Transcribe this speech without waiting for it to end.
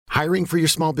Hiring for your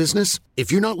small business?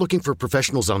 If you're not looking for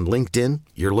professionals on LinkedIn,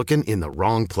 you're looking in the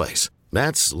wrong place.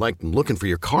 That's like looking for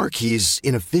your car keys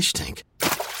in a fish tank.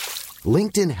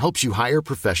 LinkedIn helps you hire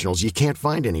professionals you can't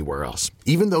find anywhere else,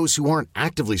 even those who aren't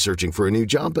actively searching for a new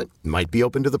job but might be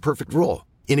open to the perfect role.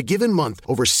 In a given month,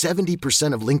 over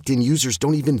 70% of LinkedIn users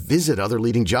don't even visit other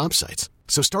leading job sites.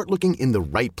 So start looking in the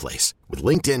right place. With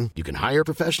LinkedIn, you can hire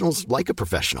professionals like a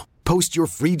professional. Post your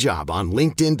free job on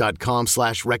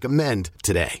linkedin.com/recommend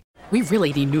today. We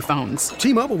really need new phones.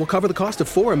 T-Mobile will cover the cost of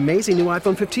 4 amazing new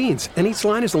iPhone 15s, and each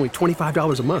line is only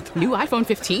 $25 a month. New iPhone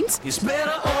 15s? It's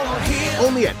better over here.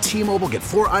 Only at T-Mobile, get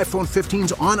 4 iPhone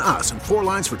 15s on us and 4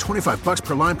 lines for $25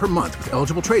 per line per month with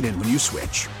eligible trade-in when you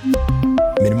switch.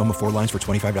 Minimum of 4 lines for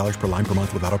 $25 per line per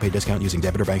month with autopay discount using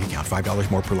debit or bank account.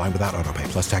 $5 more per line without autopay,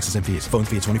 plus taxes and fees. Phone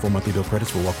fee at 24 monthly bill credits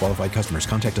for well-qualified customers.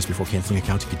 Contact us before canceling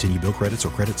account to continue bill credits or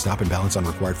credit stop and balance on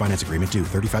required finance agreement due.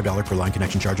 $35 per line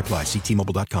connection charge applies. See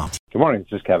T-Mobile.com. Good morning.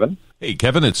 This is Kevin. Hey,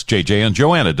 Kevin, it's JJ and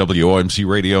Joanna, WOMC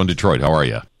Radio in Detroit. How are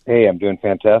you? Hey, I'm doing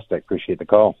fantastic. Appreciate the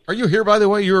call. Are you here, by the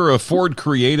way? You're a Ford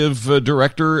creative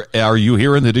director. Are you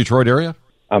here in the Detroit area?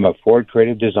 I'm a Ford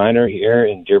creative designer here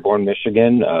in Dearborn,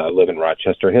 Michigan. I live in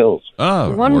Rochester Hills.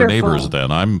 Oh, Wonderful. We're neighbors then.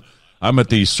 I'm at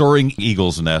the Soaring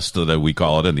Eagle's Nest, that we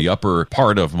call it, in the upper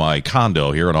part of my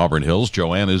condo here in Auburn Hills.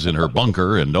 Joanne is in her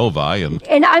bunker in Novi.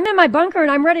 And I'm in my bunker,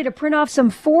 and I'm ready to print off some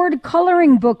Ford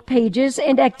coloring book pages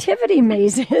and activity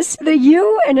mazes that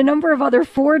you and a number of other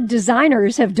Ford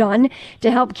designers have done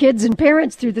to help kids and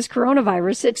parents through this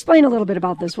coronavirus. Explain a little bit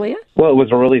about this, will you? Well, it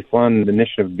was a really fun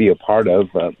initiative to be a part of,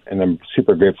 and I'm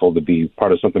super grateful to be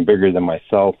part of something bigger than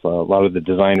myself. A lot of the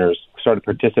designers started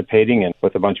participating, and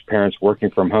with a bunch of parents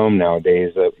working from home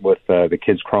nowadays, with the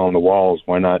kids crawling the walls,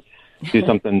 why not do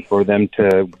something for them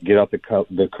to get out the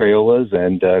Crayolas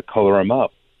and color them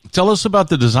up? tell us about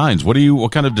the designs.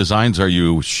 What kind of designs are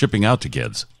you shipping out to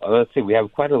kids? Let's see. We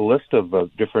have quite a list of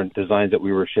different designs that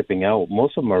we were shipping out.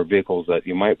 Most of them are vehicles that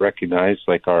you might recognize,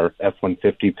 like our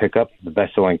F-150 pickup, the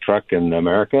best-selling truck in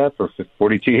America for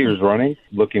 42 years running.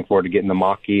 Looking forward to getting the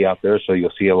Mach-E out there, so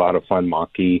you'll see a lot of fun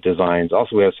Mach-E designs.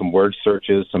 Also, we have some word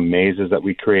searches, some mazes that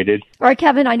we created. All right,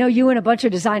 Kevin, I know you and a bunch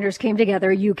of designers came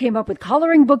together. You came up with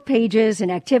coloring book pages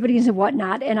and activities and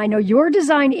whatnot, and I know your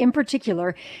design in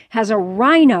particular has a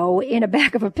rhino in the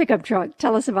back of a pickup truck.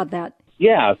 Tell us about that.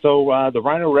 Yeah, so the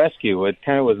Rhino Rescue, it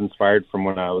kind of was inspired from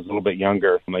when I was a little bit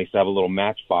younger. I used to have a little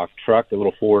Matchbox truck, a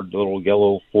little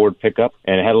yellow Ford pickup,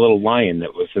 and it had a little lion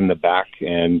that was in the back.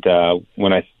 And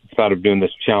when I thought of doing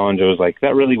this challenge, I was like,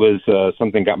 that really was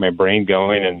something got my brain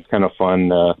going, and kind of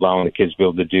fun allowing the kids to be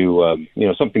able to do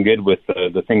something good with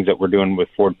the things that we're doing with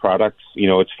Ford products. You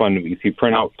know, it's fun. If you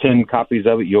print out 10 copies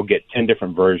of it, you'll get 10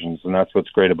 different versions, and that's what's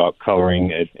great about coloring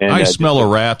it. And, I smell a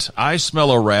rat. I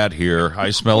smell a rat here.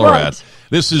 I smell a rat.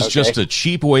 This is just a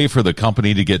cheap way for the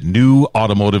company to get new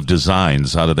automotive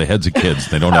designs out of the heads of kids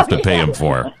they don't have to pay them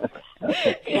for.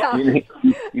 Yeah.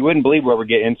 You wouldn't believe where we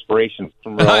get inspiration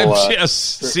from.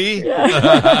 See?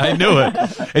 I knew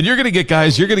it. And you're going to get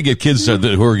kids who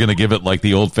are going to give it like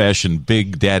the old-fashioned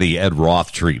Big Daddy Ed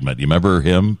Roth treatment. You remember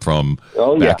him from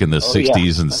back in the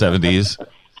 60s and 70s?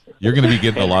 You're going to be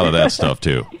getting a lot of that stuff,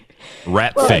 too.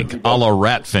 Ratfink, a la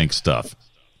Ratfink stuff.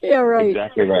 Yeah, right.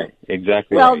 Exactly right.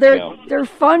 Exactly well, right. Well, they're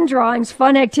fun drawings,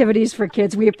 fun activities for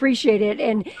kids. We appreciate it,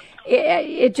 and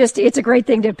it's a great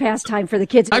thing to pass time for the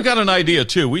kids. I've got an idea,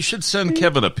 too. We should send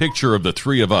Kevin a picture of the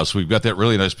three of us. We've got that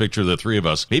really nice picture of the three of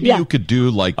us. Maybe you could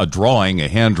do like a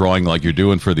hand drawing like you're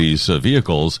doing for these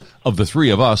vehicles of the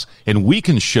three of us, and we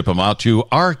can ship them out to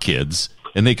our kids,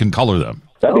 and they can color them.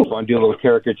 That'd be fun. Do a little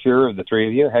caricature of the three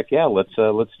of you. Heck yeah, let's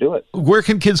do it. Where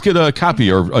can kids get a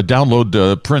copy or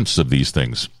download prints of these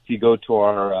things? If you go to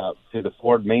our to the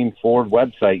main Ford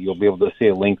website, you'll be able to see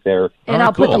a link there. And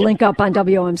I'll put the link up on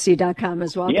WOMC.com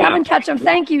as well. Yeah. Kevin Ketchum,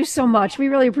 thank you so much. We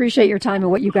really appreciate your time and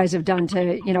what you guys have done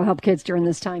to help kids during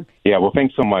this time. Yeah, well,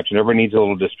 thanks so much. And everybody needs a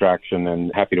little distraction,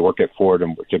 and happy to work at Ford,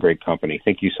 and it's a great company.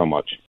 Thank you so much.